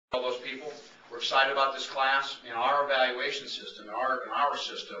all those people. We're excited about this class. In our evaluation system, in our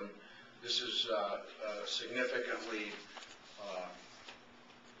system, this is significantly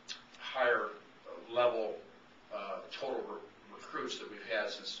higher level total recruits that we've had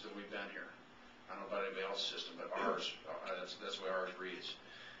since that we've been here. I don't know about anybody else's system, but ours, that's the way ours reads.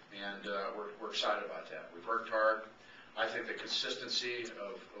 And we're excited about that. We've worked hard. I think the consistency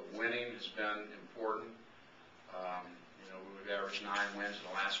of winning has been important. You know, we've averaged 9 wins in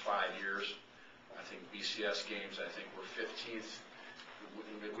the last 5 years. I think BCS games, I think we're 15th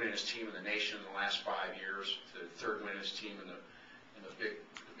winningest team in the nation in the last 5 years. The 3rd winningest team in the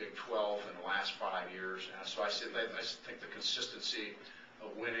Big 12 in the last 5 years. And so I think the consistency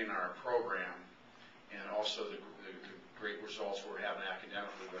of winning our program and also the great results we're having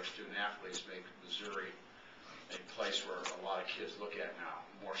academically with our student athletes make Missouri a place where a lot of kids look at now,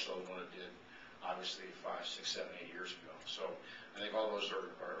 more so than what it did, obviously, 5, 6, 7, 8 years ago. So I think all those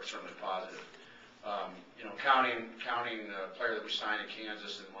are certainly positive. You know, counting the player that we signed in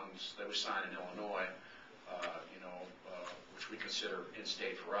Kansas and ones that we signed in Illinois, you know, which we consider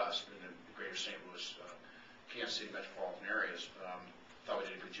in-state for us, in the greater St. Louis, Kansas City metropolitan areas, thought we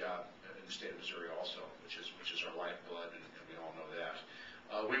did a good job in the state of Missouri also, which is our lifeblood, and we all know that.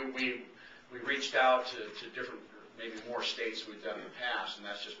 We reached out to different, maybe more states than we've done in the past, and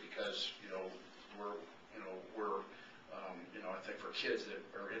that's just because, you know, I think for kids that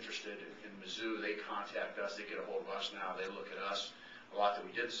are interested in Mizzou, they contact us, they get a hold of us now, they look at us. A lot that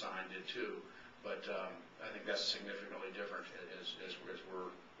we did sign did too, but I think that's significantly different as we're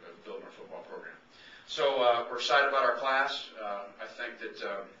building our football program. So we're excited about our class. I think that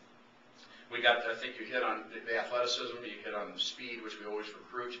I think you hit on the athleticism, you hit on the speed, which we always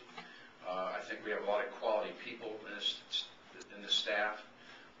recruit. I think we have a lot of quality people in this staff,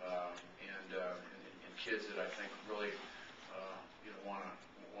 and kids that I think really want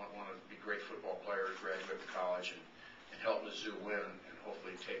to be great football players, graduate from college, and help Mizzou win, and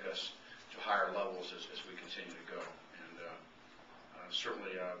hopefully take us to higher levels as we continue to go. And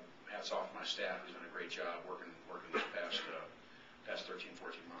certainly hats off to my staff, who's done a great job working this past 13,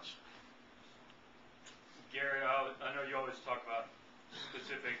 14 months. Gary, I know you always talk about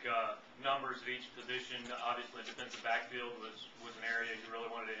specific numbers at each position. Obviously, defensive backfield was an area you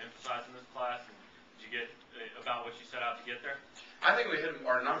really wanted to emphasize in this class. And did you get about what you set out to get there? I think we hit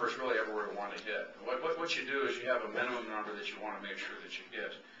our numbers really everywhere we want to hit. What you do is you have a minimum number that you want to make sure that you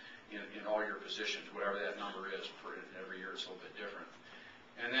hit in all your positions, whatever that number is. For every year, it's a little bit different.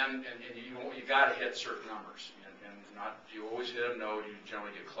 And then you got to hit certain numbers, and not do you always hit them? No, you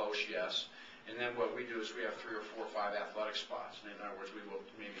generally get close, yes. And then what we do is we have 3 or 4 or 5 athletic spots. In other words, we will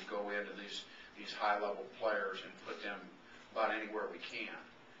maybe go into these high-level players and put them about anywhere we can,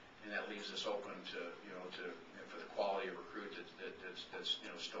 and that leaves us open to for the quality of recruit that's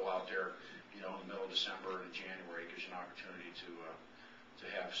still out there, in the middle of December and January. It gives you an opportunity to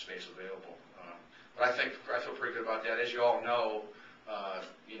have space available. But I feel pretty good about that. As you all know,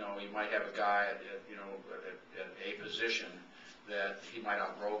 you might have a guy at a position that he might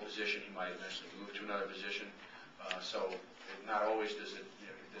outgrow a position, he might eventually move to another position. So not always does it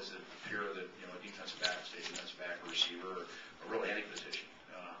appear that a defensive back, state defensive back, or receiver, or really any position.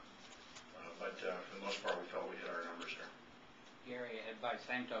 But for the most part, we felt we hit our numbers there. Gary, by the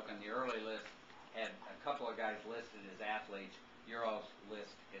same token, the early list had a couple of guys listed as athletes. Your all's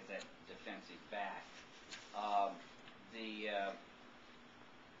list is at defensive back.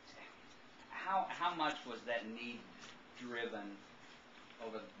 How much was that need driven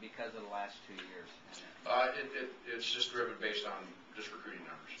because of the last 2 years? It's just driven based on just recruiting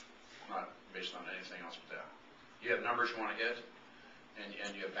numbers, not based on anything else but that. You have numbers you want to hit, and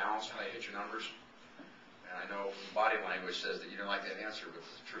you have balance how you hit your numbers. And I know body language says that you don't like that answer, but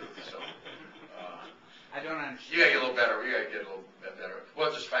it's the truth. So I don't understand. You got to get a little better. You got to get a little bit better.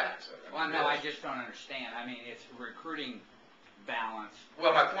 Well, it's just facts. I just don't understand. I mean, it's recruiting balance.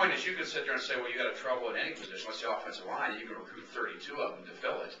 Well, my point is, you can sit there and say, well, you got trouble at any position. Let's say offensive line, you can recruit 32 of them to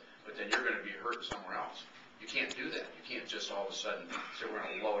fill it, but then you're going to be hurt somewhere else. You can't do that. You can't just all of a sudden say we're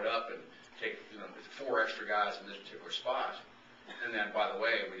going to load up and take 4 extra guys in this particular spot. And then, by the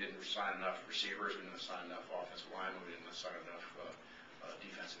way, we didn't sign enough receivers, we didn't sign enough offensive linemen, we didn't sign enough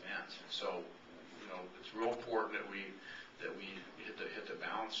defensive ends. And so, it's real important that we hit the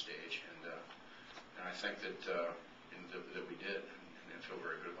balance stage, and I think that we did, and feel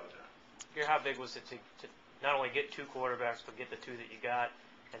very good about that. How big was it to not only get 2 quarterbacks, but get the 2 that you got,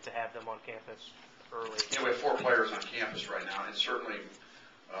 and to have them on campus early? We have 4 players on campus right now, and certainly,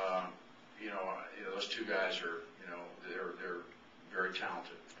 those 2 guys are, they're very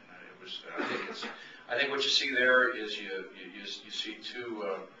talented. And I think what you see there is you see two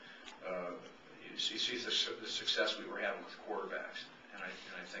you see the success we were having with quarterbacks, and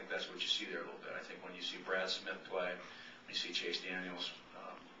I think that's what you see there a little bit. I think when you see Brad Smith play, when you see Chase Daniels,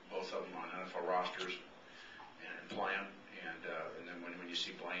 both of them on NFL rosters and playing, and then when you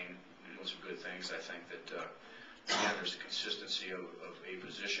see Blaine doing some good things, I think that again there's a consistency of a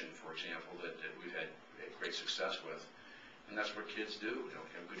position, for example, that we've had great success with, and that's what kids do. You know,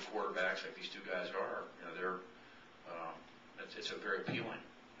 good quarterbacks like these two guys are. You know, they're it's a very appealing.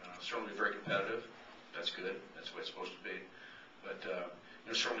 Certainly very competitive. That's good. That's the way it's supposed to be. But you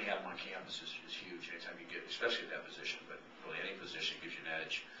know, certainly having them on campus is huge. Anytime you get, especially at that position, but really any position gives you an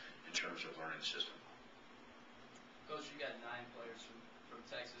edge in terms of learning the system. Coach, you got 9 players from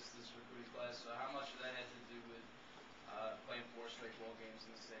Texas this recruiting class. So how much of that had to do with playing 4 straight bowl games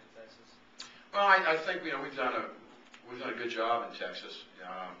in the state of Texas? Well, I think you know we've done a good job in Texas.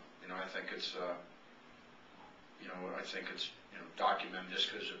 You know, I think it's documented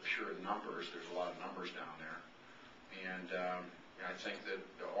just because of pure numbers. There's a lot of numbers down there, and I think that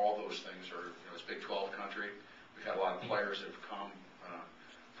all those things are, you know, it's Big 12 country. We've had a lot of players that have come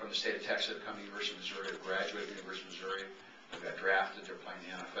from the state of Texas, have come to the University of Missouri, have graduated from the University of Missouri. They've got drafted. They're playing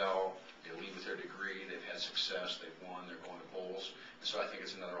the NFL. They leave with their degree. They've had success. They've won. They're going to bowls. And so I think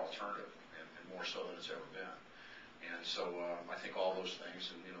it's another alternative, and more so than it's ever been. And so I think all those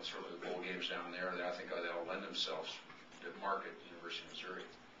things, and you know, certainly the bowl games down there, I think that'll lend themselves to market University of Missouri.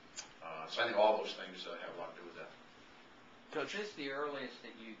 So I think all those things have a lot to do with that. Coach, is this the earliest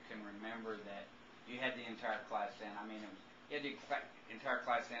that you can remember that you had the entire class in? I mean, you had the entire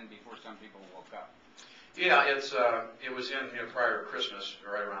class in before some people woke up. Yeah, it was in, you know, prior to Christmas,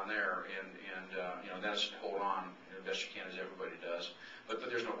 or right around there, and you know, then it's hold on as best you can, as everybody does. But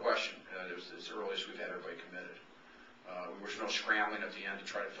there's no question, it's the earliest we've had everybody committed. There was no scrambling at the end to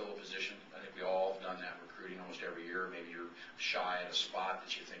try to fill a position. I think we all have done that in recruiting almost every year. Maybe you're shy at a spot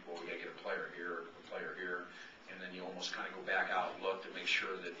that you think, well, we got to get a player here, and then you almost kind of go back out and look to make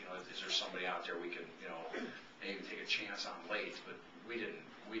sure that, you know, is there somebody out there we can, you know, maybe take a chance on late. But we didn't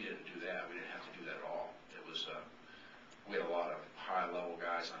do that. We didn't have to do that at all. It was